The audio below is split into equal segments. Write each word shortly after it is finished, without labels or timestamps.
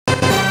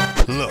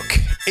Look,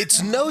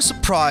 it's no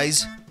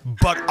surprise,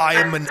 but I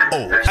am an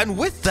old. And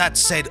with that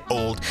said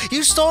old,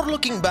 you start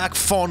looking back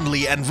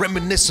fondly and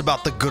reminisce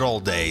about the good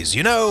old days.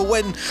 You know,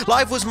 when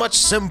life was much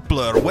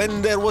simpler,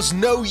 when there was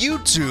no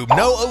YouTube,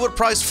 no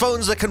overpriced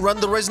phones that can run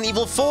the Resident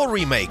Evil 4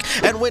 remake,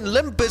 and when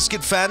Limp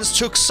Bizkit fans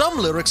took some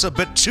lyrics a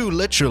bit too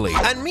literally.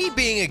 And me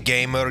being a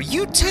gamer,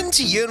 you tend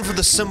to yearn for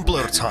the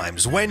simpler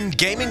times, when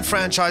gaming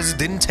franchises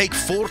didn't take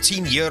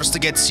 14 years to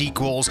get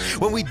sequels,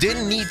 when we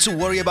didn't need to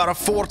worry about a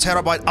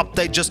 4TB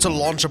update just to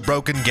launch a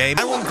broken game,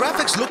 and when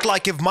graphics looked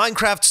like if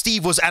Minecraft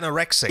Steve was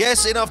anorexic.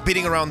 Yes, enough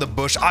beating around the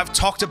bush. I've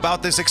talked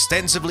about this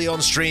extensively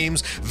on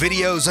streams,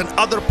 videos, and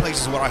other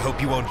places where I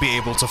hope you won't be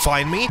able to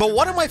find me. But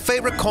one of my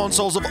favorite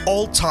consoles of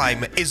all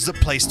time is the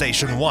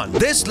PlayStation 1.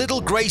 This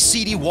little grey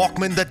CD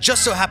Walkman that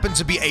just so happened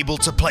to be able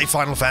to play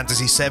Final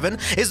Fantasy VII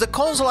is the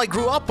console I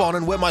grew up on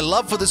and where my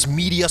love for this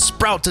media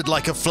sprouted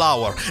like a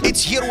flower.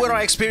 It's here where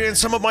I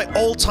experienced some of my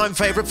all-time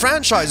favorite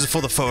franchises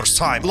for the first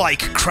time, like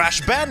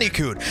Crash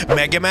Bandicoot,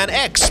 Mega Man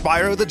X,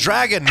 Spyro the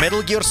Dragon,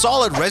 Metal Gear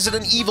Solid,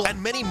 Resident Evil,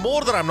 and many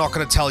more that I'm not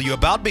going to tell you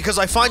about because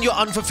I find your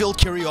unfulfilled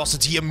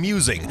curiosity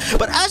amusing.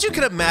 But as you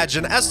can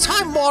imagine, as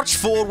time marched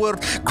forward,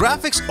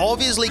 graphics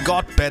obviously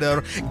got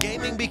better,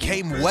 gaming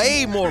became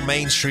way more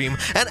mainstream,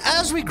 and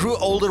as we grew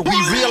older,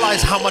 we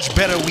realized how much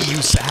better we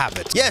used to have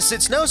it. Yes,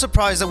 it's no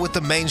surprise that with the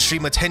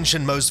mainstream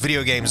attention most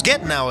video games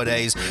get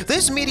nowadays,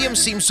 this medium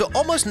seems to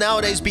almost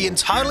nowadays be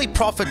entirely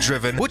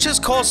profit-driven, which has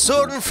caused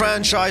certain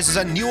franchises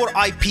and newer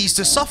IPs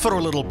to suffer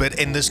a little bit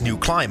in this new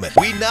climate.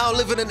 We now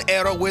live in an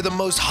era where the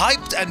most hyped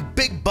and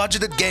big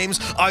budgeted games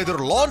either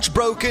launch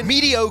broken,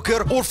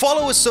 mediocre, or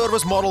follow a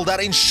service model that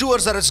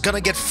ensures that it's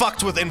gonna get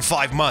fucked within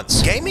 5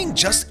 months. Gaming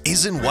just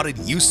isn't what it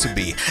used to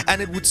be,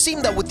 and it would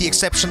seem that with the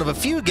exception of a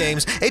few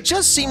games, it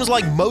just seems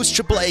like most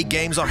AAA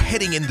games are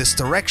heading in this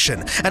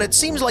direction, and it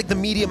seems like the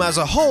medium as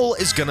a whole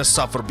is gonna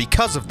suffer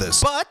because of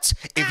this. But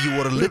if you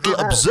were a little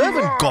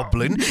observant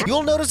goblin,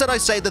 you'll notice that I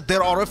say that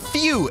there are a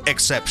few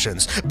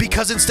exceptions,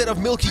 because instead of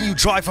milking you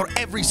dry for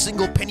every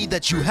single penny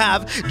that you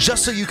have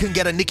just so you can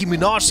get a Nicki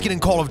Minaj skin in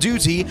Call of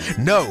Duty,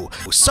 no,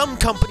 some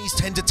companies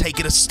tend to take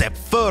it a step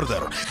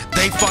further.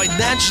 They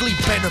financially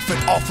benefit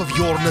off of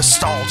your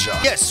nostalgia.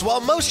 Yes, while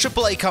most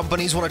AAA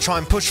companies want to try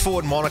and push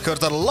forward monikers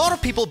that a lot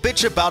of people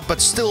bitch about but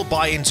still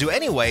buy into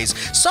anyways,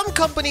 some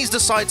companies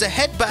decide to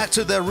head back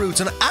to their roots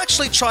and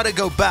actually try to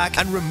go back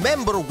and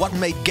remember what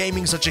made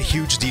gaming such a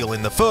huge deal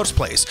in the first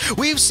place.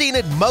 We've seen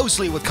it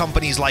mostly with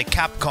companies like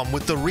Capcom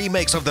with the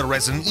remakes of the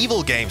Resident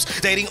Evil games,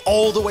 dating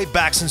all the way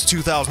back since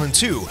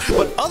 2002,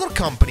 but other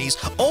companies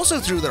also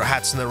threw their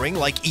hats in the ring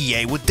like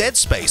EA with Dead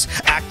Space,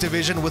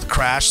 Activision with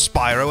Crash,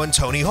 Spyro, and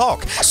Tony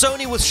Hawk,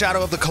 Sony with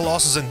Shadow of the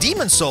Colossus and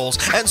Demon's Souls,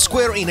 and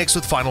Square Enix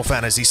with Final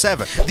Fantasy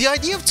VII. The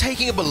idea of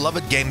taking a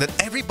beloved game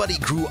that everybody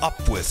grew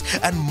up with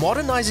and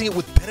modernizing it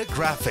with better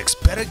graphics,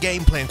 better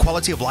gameplay, and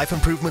quality of life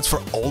improvements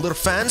for older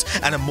fans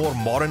and a more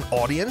modern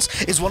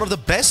audience is one of the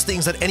best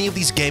things that any of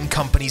these game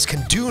companies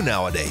can do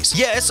nowadays.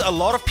 Yes, a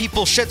lot of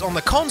people shit on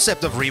the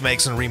concept of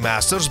remakes and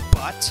remasters,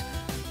 but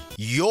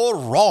you're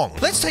wrong.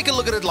 Let's take a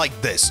look at it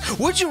like this.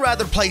 Would you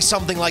rather play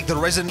something like the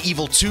Resident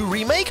Evil 2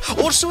 remake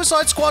or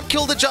Suicide Squad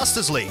Kill the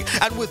Justice League?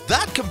 And with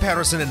that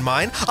comparison in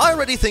mind, I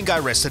already think I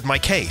rested my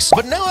case.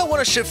 But now I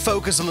want to shift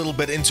focus a little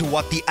bit into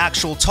what the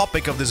actual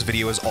topic of this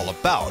video is all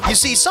about. You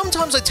see,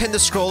 sometimes I tend to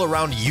scroll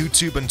around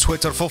YouTube and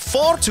Twitter for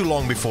far too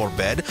long before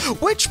bed,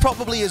 which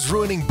probably is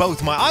ruining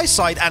both my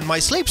eyesight and my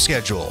sleep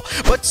schedule.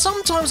 But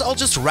sometimes I'll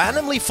just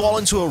randomly fall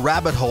into a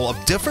rabbit hole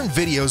of different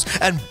videos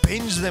and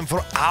binge them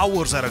for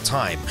hours at a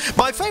time.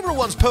 My favorite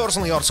ones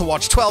personally are to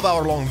watch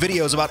 12-hour-long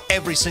videos about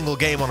every single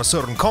game on a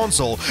certain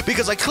console,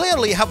 because I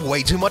clearly have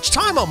way too much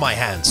time on my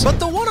hands. But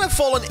the one I've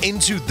fallen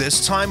into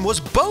this time was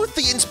both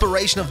the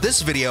inspiration of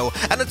this video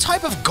and a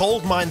type of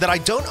goldmine that I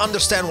don't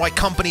understand why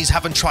companies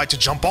haven't tried to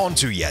jump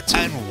onto yet.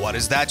 And what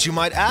is that, you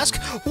might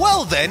ask?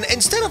 Well then,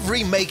 instead of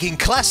remaking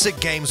classic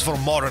games for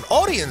modern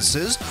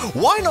audiences,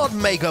 why not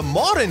make a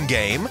modern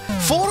game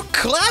for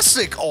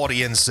classic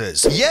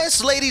audiences?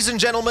 Yes, ladies and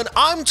gentlemen,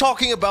 I'm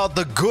talking about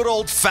the good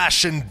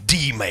old-fashioned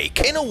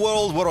Demake. In a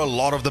world where a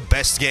lot of the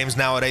best games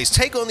nowadays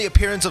take on the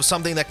appearance of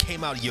something that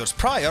came out years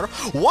prior,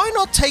 why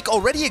not take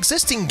already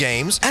existing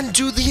games and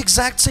do the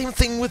exact same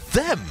thing with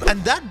them?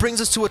 And that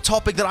brings us to a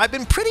topic that I've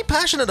been pretty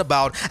passionate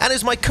about and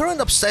is my current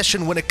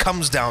obsession when it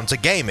comes down to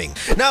gaming.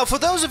 Now, for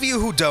those of you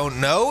who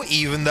don't know,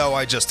 even though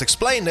I just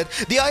explained it,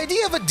 the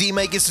idea of a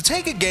demake is to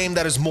take a game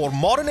that is more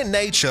modern in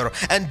nature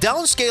and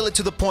downscale it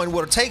to the point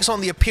where it takes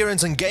on the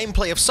appearance and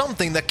gameplay of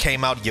something that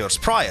came out years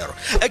prior.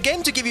 A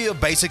game, to give you a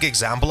basic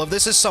example of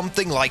this, is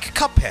something like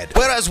Cuphead.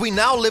 Whereas we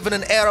now live in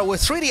an era where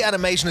 3D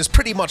animation is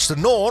pretty much the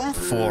norm,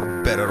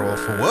 for better or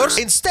for worse,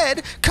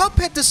 instead,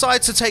 Cuphead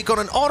decides to take on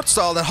an art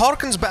style that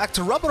harkens back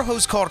to rubber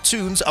hose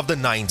cartoons of the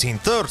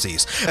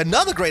 1930s.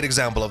 Another great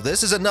example of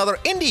this is another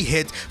indie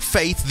hit,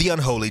 Faith the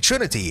Unholy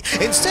Trinity.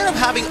 Instead of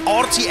having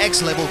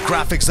RTX level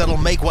graphics that'll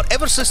make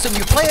whatever system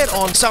you play it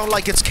on sound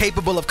like it's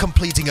capable of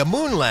completing a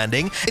moon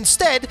landing,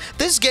 instead,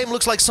 this game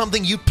looks like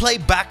something you'd play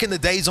back in the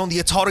days on the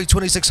Atari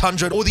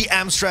 2600 or the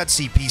Amstrad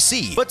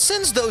CPC. But since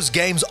since those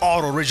games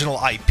are original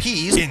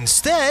IPs,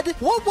 instead,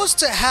 what was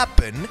to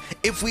happen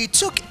if we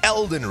took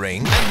Elden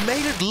Ring and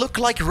made it look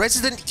like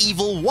Resident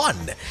Evil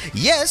 1?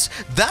 Yes,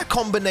 that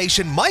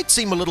combination might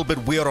seem a little bit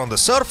weird on the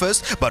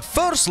surface, but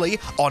firstly,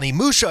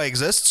 Onimusha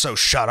exists, so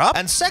shut up,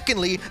 and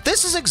secondly,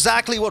 this is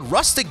exactly what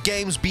Rustic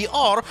Games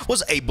BR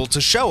was able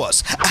to show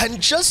us. And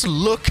just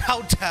look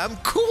how damn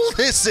cool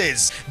this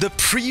is! The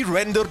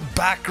pre-rendered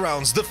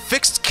backgrounds, the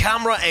fixed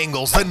camera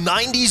angles, the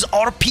 90s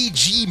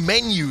RPG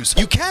menus.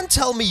 You can't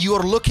tell me you're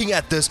looking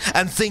at this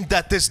and think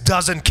that this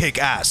doesn't kick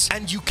ass.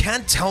 And you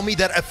can't tell me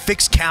that a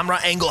fixed camera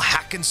angle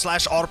hack and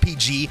slash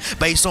RPG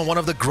based on one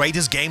of the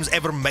greatest games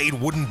ever made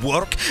wouldn't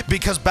work,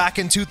 because back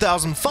in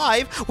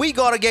 2005, we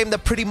got a game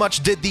that pretty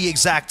much did the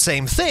exact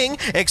same thing,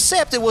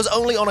 except it was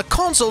only on a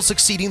console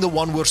succeeding the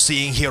one we're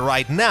seeing here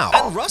right now.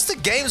 And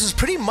Rustic Games has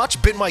pretty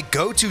much been my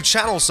go-to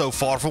channel so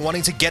far for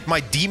wanting to get my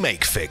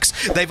demake fix.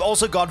 They've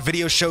also got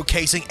videos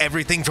showcasing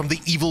everything from The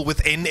Evil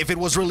Within if it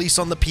was released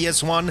on the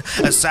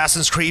PS1,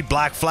 Assassin's Creed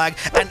Black Flag,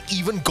 and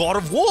even God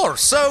of War.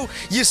 So,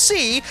 you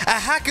see, a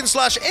hack and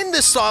slash in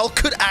this style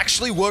could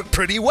actually work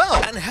pretty well.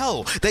 And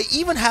hell, they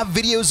even have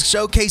videos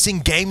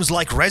showcasing games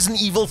like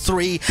Resident Evil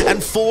 3 and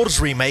 4's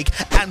remake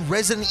and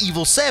Resident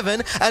Evil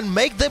 7 and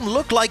make them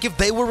look like if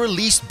they were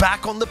released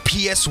back on the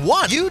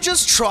PS1. You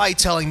just try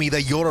telling me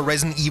that you're a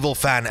Resident Evil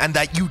fan and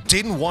that you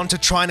didn't want to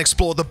try and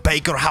explore the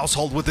Baker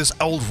household with this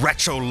old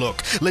retro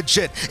look.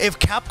 Legit, if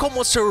Capcom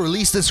was to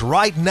release this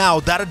right now,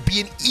 that'd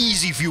be an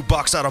easy few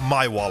bucks out of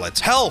my wallet.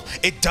 Hell,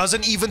 it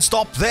doesn't even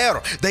stop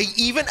there. They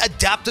even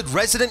adapted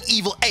Resident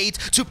Evil 8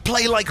 to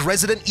play like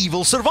Resident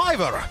Evil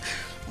Survivor.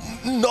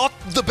 Not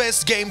the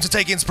best game to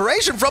take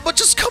inspiration from, but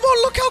just come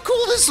on, look how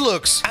cool this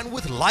looks! And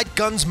with light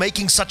guns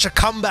making such a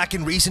comeback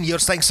in recent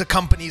years thanks to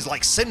companies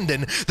like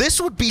Sinden,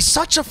 this would be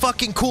such a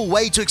fucking cool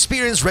way to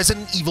experience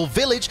Resident Evil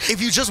Village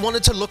if you just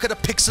wanted to look at a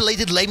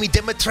pixelated Lamy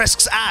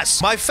Dimitrescu's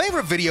ass. My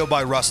favorite video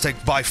by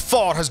Rustic by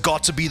far has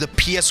got to be the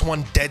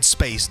PS1 Dead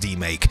Space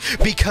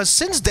demake, because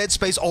since Dead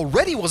Space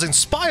already was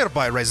inspired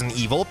by Resident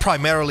Evil,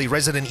 primarily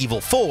Resident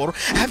Evil 4,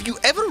 have you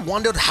ever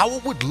wondered how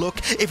it would look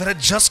if it had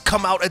just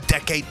come out a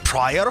decade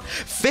prior?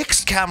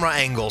 Fixed camera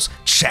angles,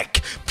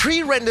 check.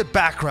 Pre-rendered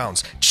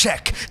backgrounds,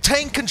 check.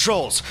 Tank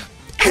controls,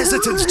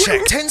 hesitant,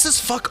 check. Tense as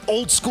fuck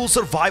old school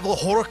survival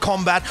horror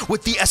combat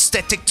with the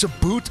aesthetic to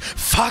boot,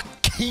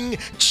 fucking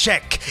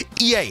check.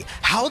 EA,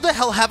 how the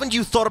hell haven't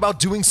you thought about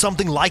doing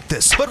something like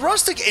this? But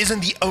Rustic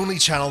isn't the only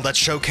channel that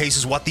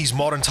showcases what these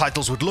modern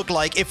titles would look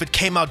like if it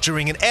came out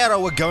during an era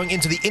where going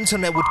into the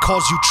internet would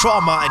cause you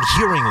trauma and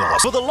hearing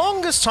loss. For the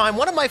longest time,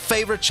 one of my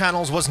favorite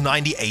channels was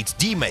 98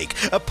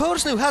 Demake, a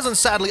person who hasn't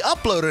sadly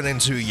uploaded in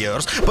 2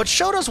 years, but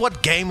showed us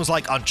what games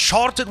like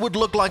Uncharted would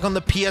look like on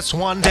the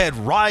PS1, Dead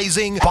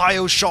Rising,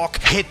 Bioshock,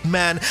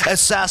 Hitman,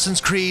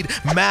 Assassin's Creed,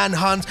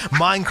 Manhunt,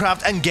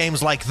 Minecraft, and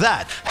games like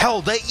that.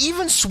 Hell, they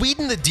even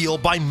sweetened the deal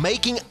by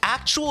making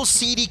actual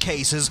CD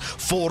cases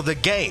for the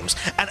games.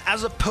 And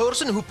as a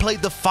person who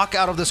played the fuck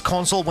out of this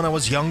console when I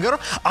was younger,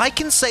 I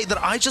can say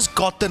that I just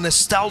got the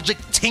nostalgic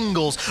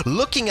tingles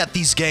looking at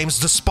these games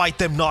despite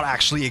them not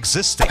actually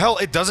existing. Hell,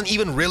 it doesn't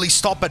even really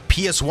stop at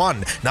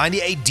PS1.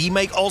 98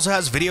 Demake also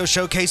has videos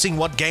showcasing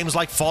what games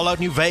like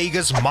Fallout New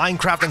Vegas,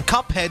 Minecraft, and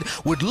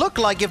Cuphead would look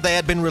like if they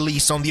had been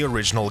released on the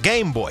original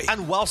Game Boy.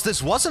 And whilst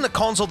this wasn't a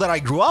console that I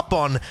grew up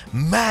on,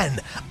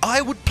 man,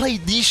 I would play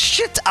the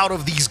shit out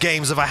of these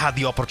games if I had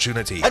the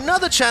opportunity.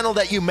 Another channel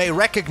that you may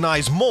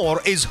recognize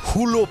more is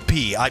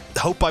Hulopi. I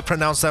hope I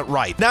pronounced that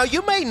right. Now,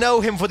 you may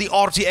know him for the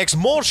RTX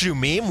Morshu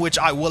meme, which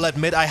I will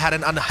admit I had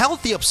an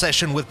unhealthy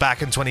obsession with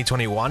back in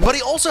 2021, but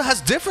he also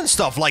has different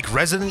stuff like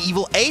Resident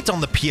Evil 8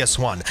 on the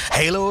PS1,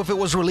 Halo if it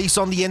was released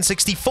on the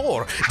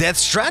N64, Death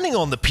Stranding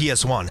on the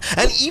PS1,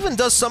 and even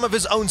does some of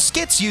his own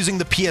skits using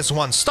the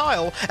PS1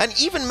 style, and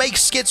even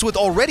makes skits with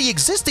already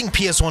existing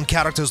PS1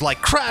 characters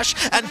like Crash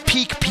and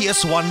peak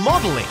PS1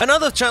 modeling.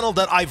 Another channel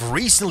that I've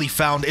recently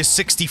found is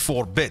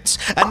 64bits,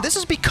 and this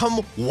has become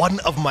one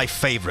of my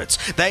favorites.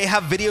 They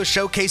have videos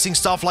showcasing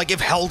stuff like if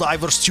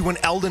Helldivers 2 and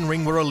Elden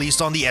Ring were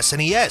released on the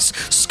SNES,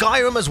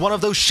 Skyrim as one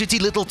of those shitty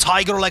little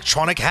Tiger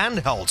electronic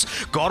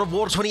handhelds, God of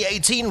War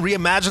 2018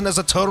 reimagined as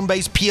a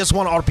turn-based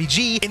PS1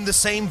 RPG in the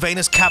same vein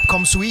as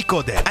Capcom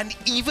Suikoden, and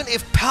even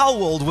if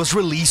Palworld was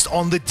released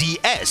on the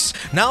DS.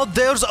 Now,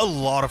 there's a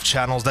lot of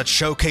channels that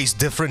showcase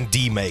different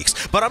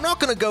demakes, but I'm not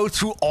gonna go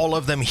through all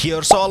of them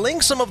here, so I'll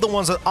link some of the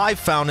ones that I've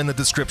found in the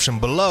description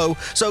below,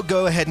 so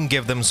go ahead and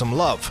give them some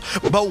love.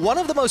 But one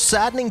of the most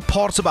saddening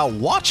parts about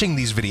watching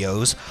these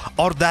videos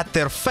are that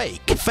they're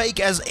fake. Fake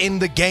as in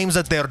the games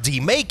that they're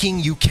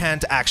demaking you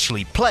can't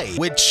actually play,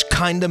 which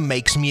kinda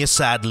makes me a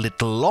sad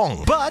little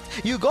long. But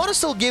you gotta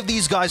still give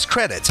these guys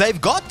credit. They've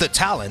got the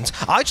talent.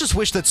 I just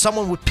wish that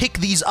someone would pick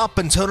these up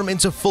and turn them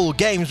into full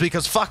games,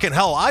 because fucking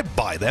hell, I'd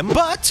buy them.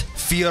 But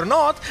fear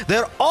not,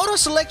 there are a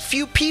select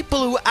few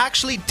people who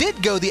actually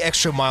did go the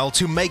extra mile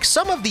to make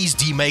some of these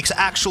demakes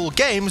actual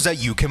games games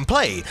that you can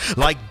play,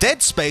 like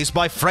Dead Space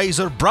by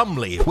Fraser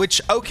Brumley,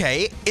 which,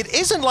 okay, it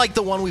isn't like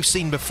the one we've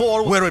seen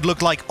before where it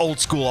looked like old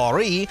school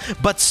RE,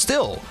 but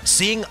still,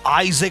 seeing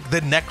Isaac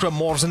the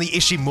Necromorphs and the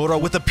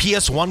Ishimura with a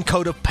PS1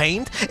 coat of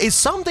paint is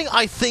something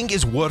I think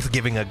is worth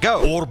giving a go.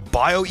 Or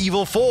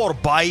BioEvil 4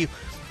 by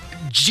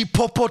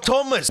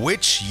Hippopotamus,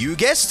 which, you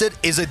guessed it,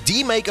 is a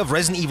demake of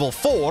Resident Evil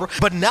 4,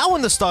 but now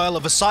in the style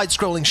of a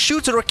side-scrolling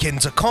shooter akin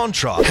to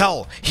Contra.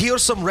 Hell,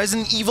 here's some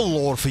Resident Evil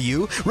lore for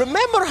you.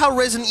 Remember how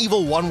Resident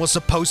Evil 1 was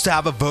supposed to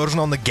have a version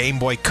on the Game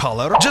Boy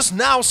Color? Just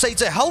now say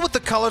to hell with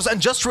the colors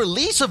and just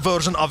release a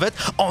version of it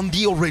on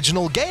the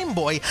original Game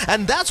Boy,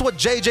 and that's what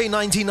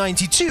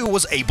JJ1992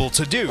 was able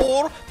to do.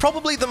 Or,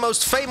 probably the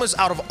most famous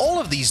out of all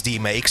of these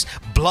demakes,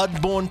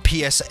 Bloodborne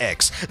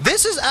PSX.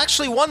 This is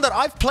actually one that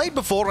I've played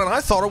before and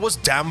I thought it was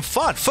damn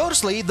fun.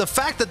 Firstly, the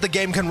fact that the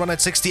game can run at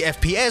 60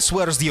 FPS,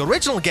 whereas the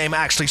original game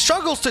actually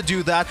struggles to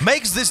do that,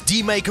 makes this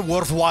demake a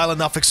worthwhile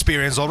enough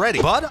experience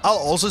already. But I'll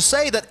also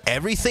say that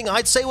everything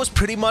I'd say was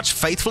pretty much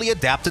faithfully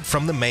adapted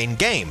from the main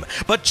game.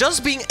 But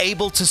just being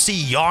able to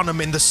see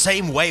Yharnam in the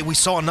same way we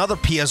saw another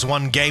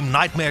PS1 game,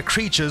 Nightmare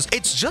Creatures,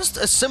 it's just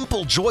a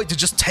simple joy to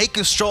just take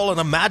a stroll and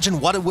imagine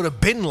what it would have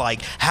been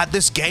like had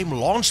this game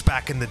launched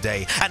back in the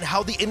day, and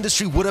how the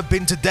industry would have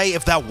been today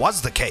if that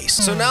was the case.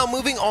 So now,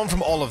 moving on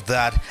from all of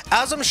that,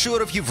 as I'm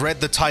sure if you've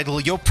read the title,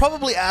 you're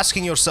probably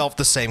asking yourself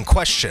the same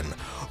question.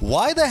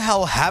 Why the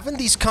hell haven't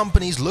these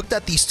companies looked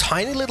at these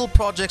tiny little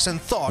projects and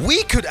thought,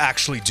 we could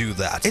actually do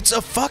that? It's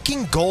a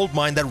fucking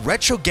goldmine that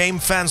retro game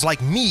fans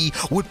like me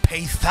would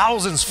pay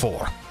thousands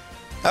for.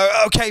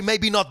 Okay,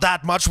 maybe not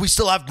that much, we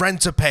still have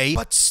rent to pay,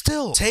 but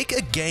still, take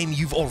a game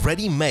you've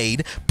already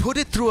made, put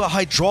it through a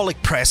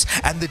hydraulic press,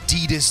 and the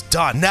deed is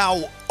done.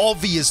 Now,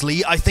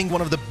 obviously, I think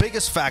one of the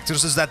biggest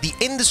factors is that the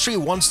industry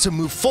wants to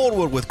move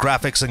forward with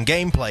graphics and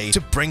gameplay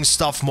to bring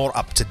stuff more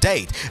up to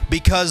date.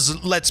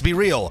 Because, let's be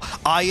real,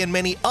 I and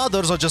many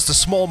others are just a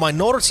small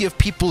minority of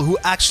people who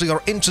actually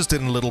are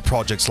interested in little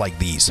projects like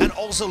these. And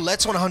also,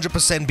 let's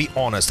 100% be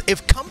honest,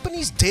 if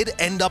companies did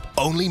end up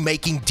only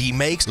making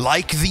demakes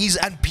like these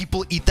and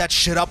people eat that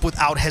shit up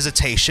without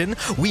hesitation,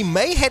 we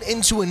may head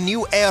into a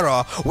new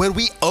era where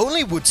we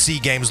only would see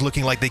games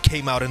looking like they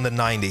came out in the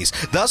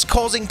 90s, thus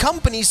causing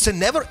companies to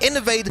never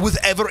innovate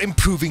with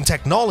ever-improving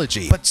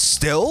technology. But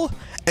still,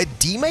 a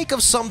demake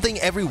of something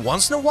every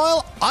once in a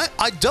while,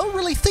 I don't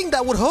really think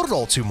that would hurt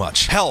all too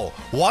much. Hell,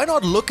 why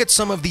not look at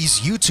some of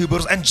these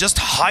YouTubers and just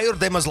hire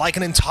them as like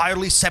an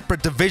entirely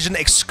separate division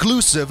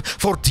exclusive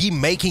for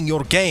demaking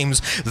your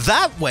games?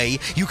 That way,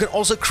 you can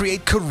also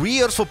create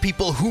careers for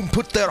people who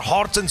put their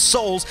hearts and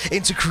souls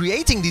into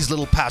creating these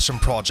little passion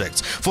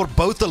projects for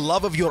both the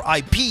love of your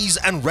IPs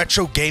and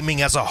retro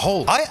gaming as a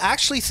whole. I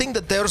actually think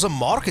that there's a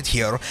market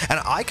here, and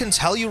I can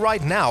tell you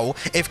right now,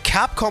 if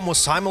Capcom was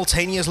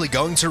simultaneously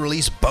going to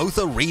release both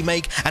a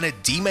remake and a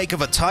demake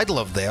of a title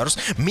of theirs,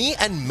 me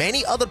and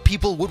many other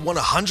people would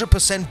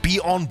 100% be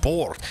on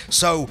board.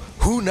 So,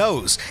 who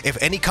knows?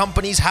 If any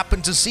companies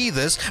happen to see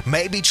this,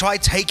 maybe try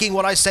taking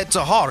what I said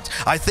to heart.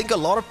 I think a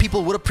lot of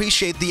people would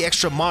appreciate the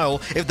extra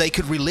mile if they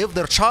could relive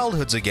their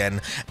childhoods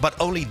again, but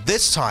only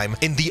this time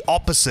in the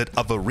opposite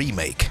of a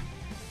remake.